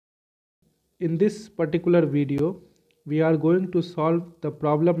in this particular video, we are going to solve the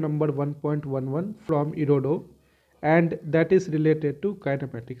problem number 1.11 from Irodov, and that is related to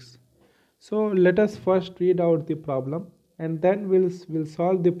kinematics. So let us first read out the problem and then we'll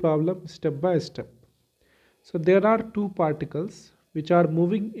solve the problem step by step. So there are two particles which are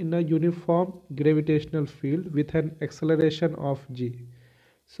moving in a uniform gravitational field with an acceleration of g.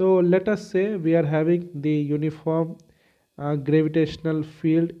 So let us say we are having the uniform gravitational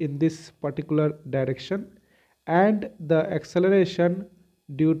field in this particular direction, and the acceleration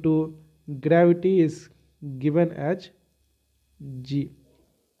due to gravity is given as g.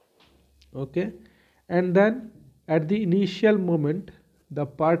 Okay, and then at the initial moment the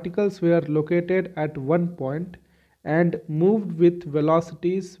particles were located at one point and moved with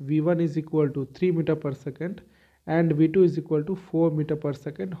velocities v1 is equal to 3 meter per second and v2 is equal to 4 meter per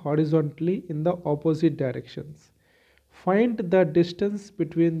second horizontally in the opposite directions. Find the distance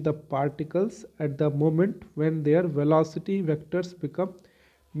between the particles at the moment when their velocity vectors become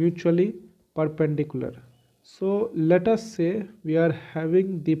mutually perpendicular. So let us say we are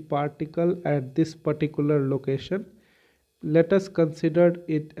having the particle at this particular location. Let us consider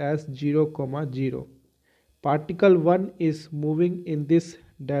it as 0, 0. Particle 1 is moving in this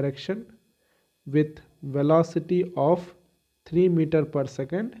direction with velocity of 3 meter per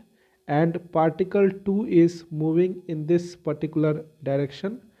second, and particle 2 is moving in this particular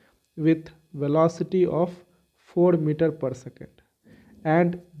direction with velocity of 4 meter per second,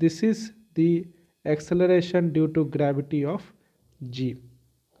 and this is the acceleration due to gravity of g.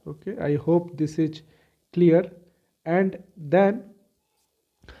 Okay, I hope this is clear. And then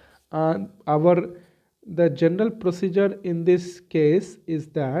the general procedure in this case is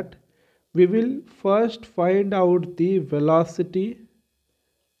that we will first find out the velocity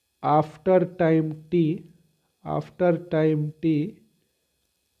after time t,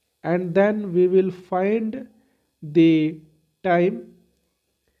 and then we will find the time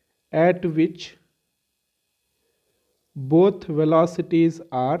at which both velocities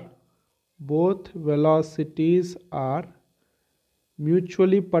are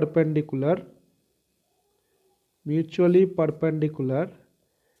mutually perpendicular,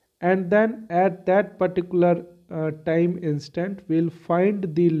 and then at that particular time instant we'll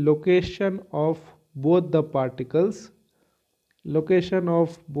find the location of both the particles,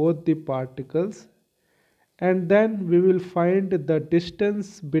 and then we will find the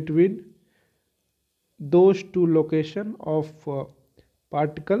distance between those two locations of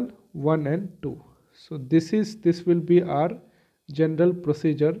particle 1 and 2. So this will be our general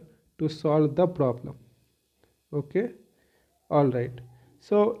procedure to solve the problem. Okay, all right.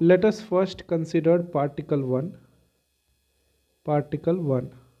 So let us first consider particle 1.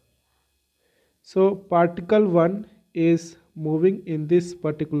 So particle 1 is moving in this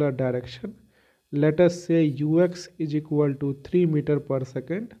particular direction. Let us say ux is equal to 3 meter per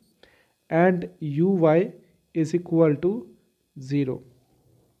second and uy is equal to 0.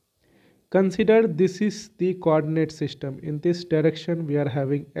 Consider this is the coordinate system. In this direction we are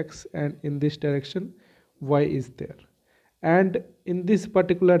having x, and in this direction y is there, and in this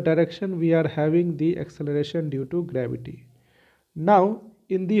particular direction we are having the acceleration due to gravity. Now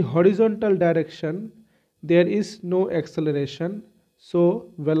in the horizontal direction there is no acceleration,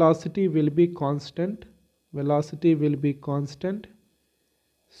 so velocity will be constant.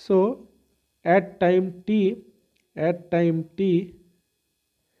 So at time t,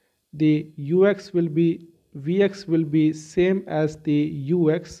 the vx will be same as the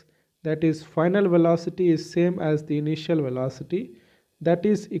ux, that is final velocity is same as the initial velocity, that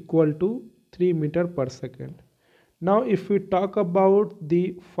is equal to 3 meter per second. Now if we talk about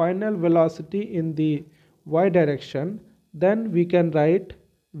the final velocity in the y direction, then we can write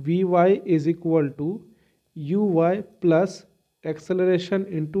vy is equal to uy plus acceleration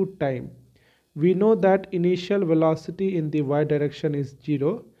into time. We know that initial velocity in the y direction is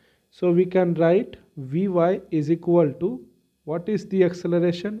 0, so we can write vy is equal to, what is the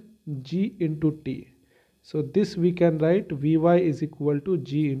acceleration? G into t. So this we can write vy is equal to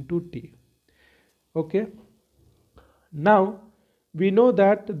g into t. Okay, now we know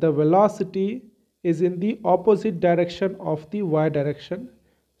that the velocity is in the opposite direction of the y direction.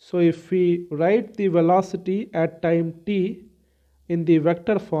 So if we write the velocity at time t in the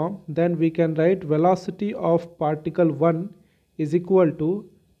vector form, then we can write velocity of particle 1 is equal to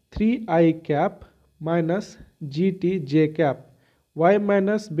 3I cap minus gt j cap. Why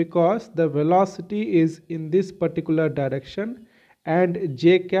minus? Because the velocity is in this particular direction and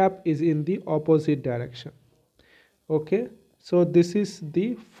j cap is in the opposite direction. Okay, so this is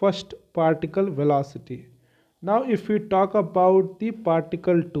the first particle velocity. Now if we talk about the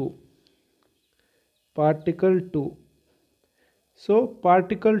particle 2, particle 2. So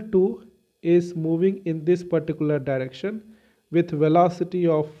particle 2 is moving in this particular direction with velocity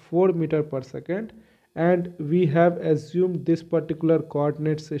of 4 meter per second, and we have assumed this particular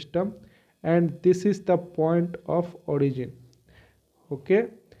coordinate system, and this is the point of origin. Okay,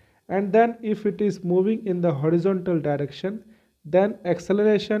 and then if it is moving in the horizontal direction, then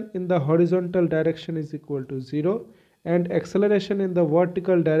acceleration in the horizontal direction is equal to 0, and acceleration in the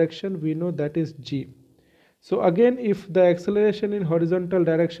vertical direction we know that is g. So again, if the acceleration in horizontal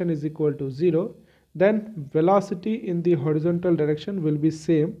direction is equal to 0, then velocity in the horizontal direction will be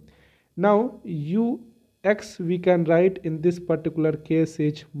same. Now ux we can write in this particular case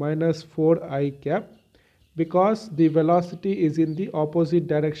is minus 4I cap, because the velocity is in the opposite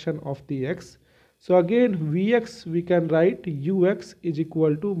direction of the x. So again vx we can write ux is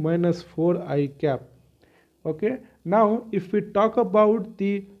equal to minus 4I cap. Okay, now if we talk about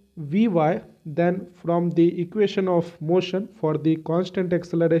the Vy, then from the equation of motion for the constant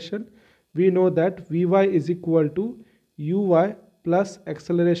acceleration, we know that Vy is equal to Uy plus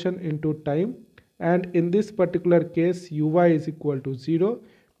acceleration into time, and in this particular case Uy is equal to 0,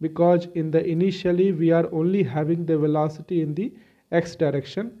 because in the initially we are only having the velocity in the x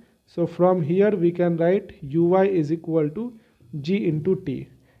direction. So from here we can write Uy is equal to g into t.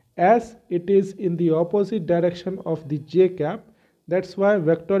 As it is in the opposite direction of the j cap, that's why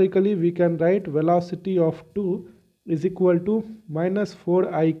vectorically we can write velocity of 2 is equal to minus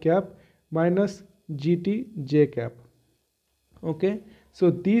 4I cap minus gt j cap. Okay, so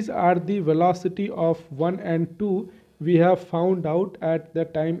these are the velocity of 1 and 2 we have found out at the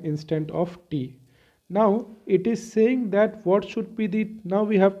time instant of t. Now it is saying that what should be the, now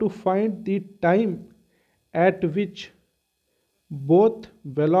we have to find the time at which both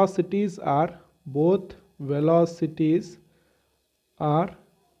velocities are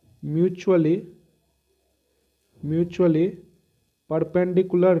mutually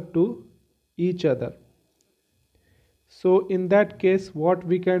perpendicular to each other. So in that case what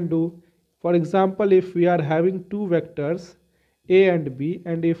we can do, for example, if we are having two vectors a and b,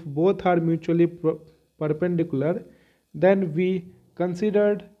 and if both are mutually perpendicular, then we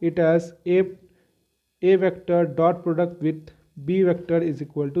considered it as a vector dot product with b vector is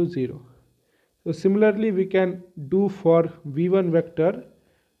equal to 0. So similarly we can do for v1 vector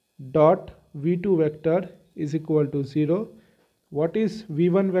dot v2 vector is equal to 0. What is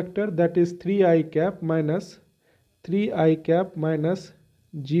v1 vector? That is 3I cap minus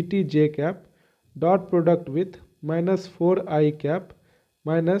gt j cap dot product with minus 4I cap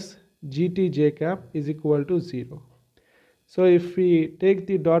minus gt j cap is equal to 0. So if we take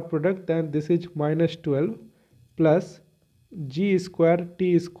the dot product, then this is minus 12 plus g square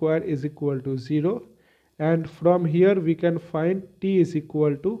t square is equal to 0, and from here we can find t is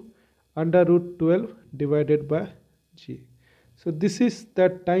equal to under root 12 divided by g. So this is the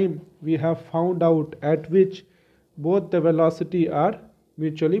time we have found out at which both the velocity are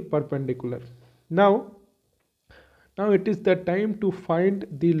mutually perpendicular. Now it is the time to find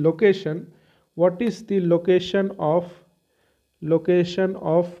the location. What is the location of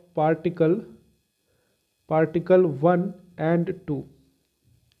particle 1 and 2?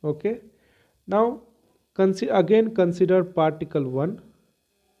 Okay, now consider particle 1.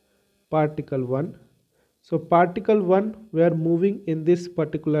 So particle 1 were moving in this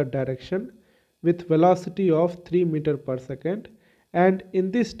particular direction with velocity of 3 meter per second, and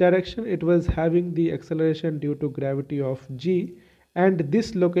in this direction it was having the acceleration due to gravity of g, and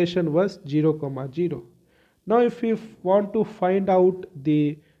this location was 0, 0. Now if we want to find out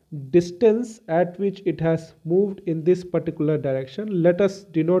the distance at which it has moved in this particular direction, let us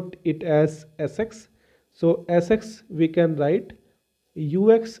denote it as sx. So sx we can write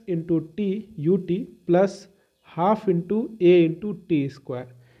ux into t ut plus half into a into t square.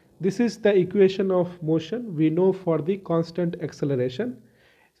 This is the equation of motion we know for the constant acceleration.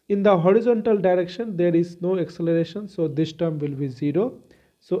 In the horizontal direction there is no acceleration, so this term will be 0.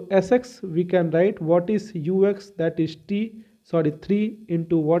 So sx we can write what is ux, that is 3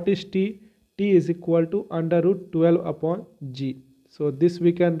 into what is t is equal to under root 12 upon g. So this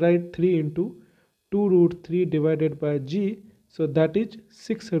we can write 3 into 2 root 3 divided by g, so that is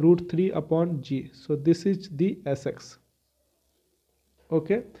 6 root 3 upon g. So this is the sx.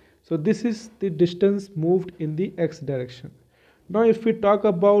 Okay, so this is the distance moved in the x direction. Now if we talk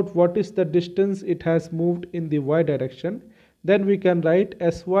about what is the distance it has moved in the y direction, then we can write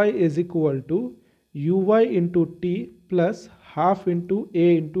sy is equal to uy into t plus half into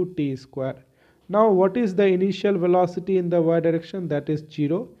a into t square. Now what is the initial velocity in the y direction? That is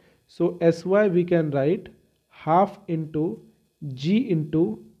 0. So sy we can write half into g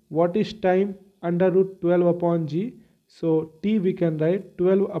into what is time? under root 12 upon g. So t we can write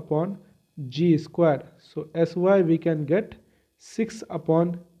 12 upon g square. So Sy we can get 6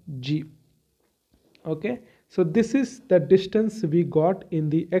 upon g. Okay, so this is the distance we got in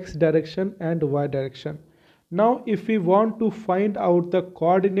the x direction and y direction. Now if we want to find out the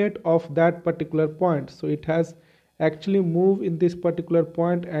coordinate of that particular point, so it has actually moved in this particular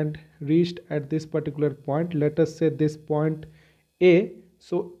point and reached at this particular point. Let us say this point A.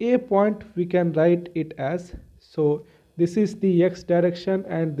 So A point we can write it as, so this is the x direction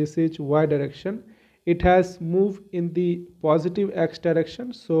and this is y direction. It has moved in the positive x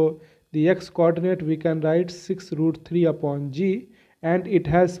direction, so the x coordinate we can write 6 root 3 upon g, and it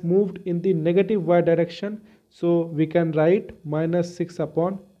has moved in the negative y direction, so we can write minus 6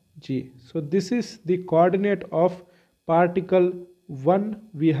 upon g. So this is the coordinate of particle 1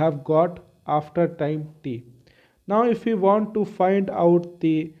 we have got after time t. Now if we want to find out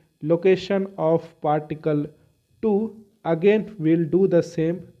the location of particle 2, again we'll do the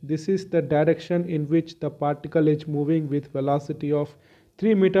same. This is the direction in which the particle is moving with velocity of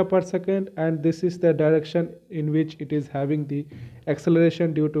 3 meter per second, and this is the direction in which it is having the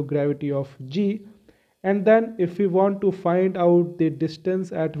acceleration due to gravity of g. And then if we want to find out the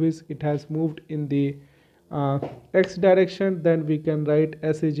distance at which it has moved in the x direction, then we can write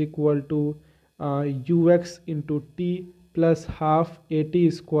s is equal to ux into t plus half at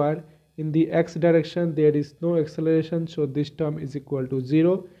square. In the x direction there is no acceleration, so this term is equal to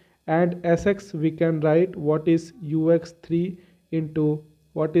 0, and sx we can write what is ux3 into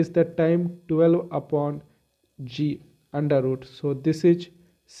what is the time 12 upon g under root. So this is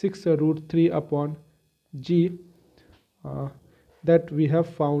 6 root 3 upon g that we have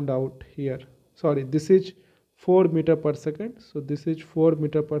found out here. Sorry, this is 4 meter per second. So this is 4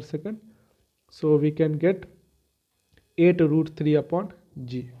 meter per second. So we can get 8 root 3 upon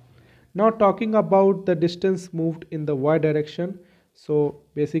g. Now talking about the distance moved in the y direction. So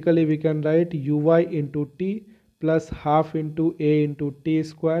basically we can write uy into t plus half into a into t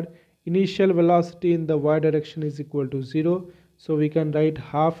square. Initial velocity in the y direction is equal to 0. So we can write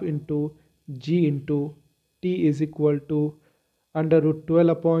half into g into t is equal to under root 12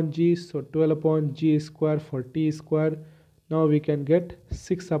 upon g. So 12 upon g square for t square. Now we can get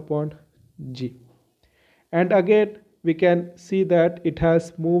 6 upon g. And again we can see that it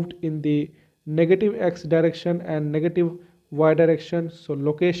has moved in the negative x direction and negative y direction. So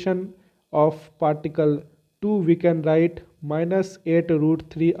location of particle 2 we can write minus 8 root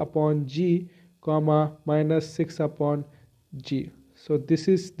 3 upon g comma minus 6 upon g. So this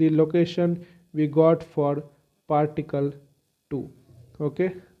is the location we got for particle 2.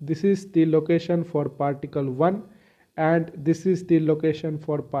 Okay, this is the location for particle 1 and this is the location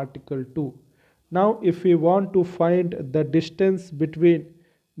for particle 2. Now if we want to find the distance between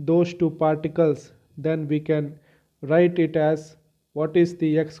those two particles, then we can write it as what is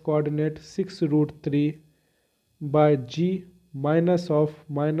the x coordinate 6 root 3 by g minus of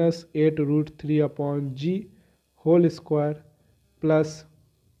minus 8 root 3 upon g whole square plus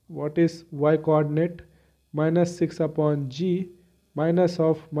what is y coordinate minus 6 upon g minus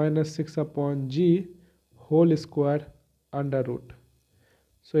of minus 6 upon g whole square under root.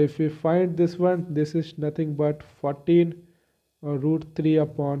 So if we find this one, this is nothing but 14 root 3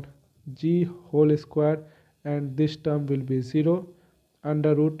 upon g whole square, and this term will be 0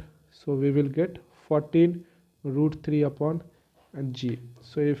 under root. So we will get 14 root 3 upon g.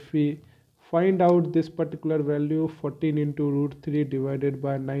 So if we find out this particular value, 14 into root 3 divided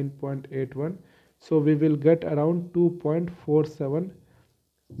by 9.81, so we will get around 2.47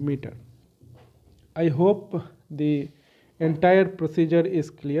 meter. I hope the entire procedure is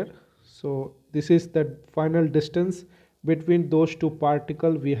clear. So this is the final distance between those two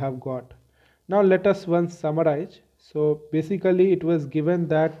particles we have got. Now let us once summarize. So basically it was given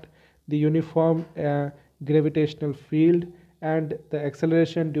that the uniform gravitational field and the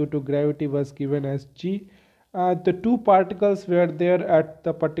acceleration due to gravity was given as g. The two particles were there at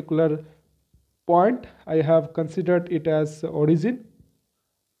the particular point. I have considered it as origin,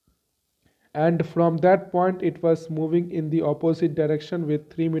 and from that point it was moving in the opposite direction with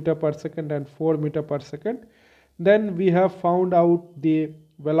 3 meter per second and 4 meter per second. Then we have found out the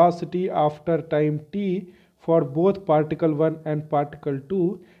velocity after time t for both particle 1 and particle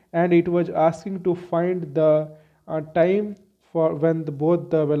 2, and it was asking to find the time for when both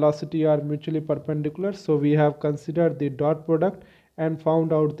the velocity are mutually perpendicular. So we have considered the dot product and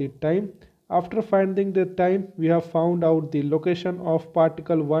found out the time. After finding the time, we have found out the location of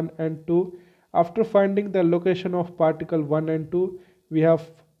particle 1 and 2. After finding the location of particle 1 and 2, we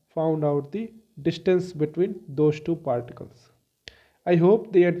have found out the distance between those two particles. I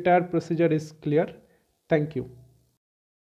hope the entire procedure is clear. Thank you.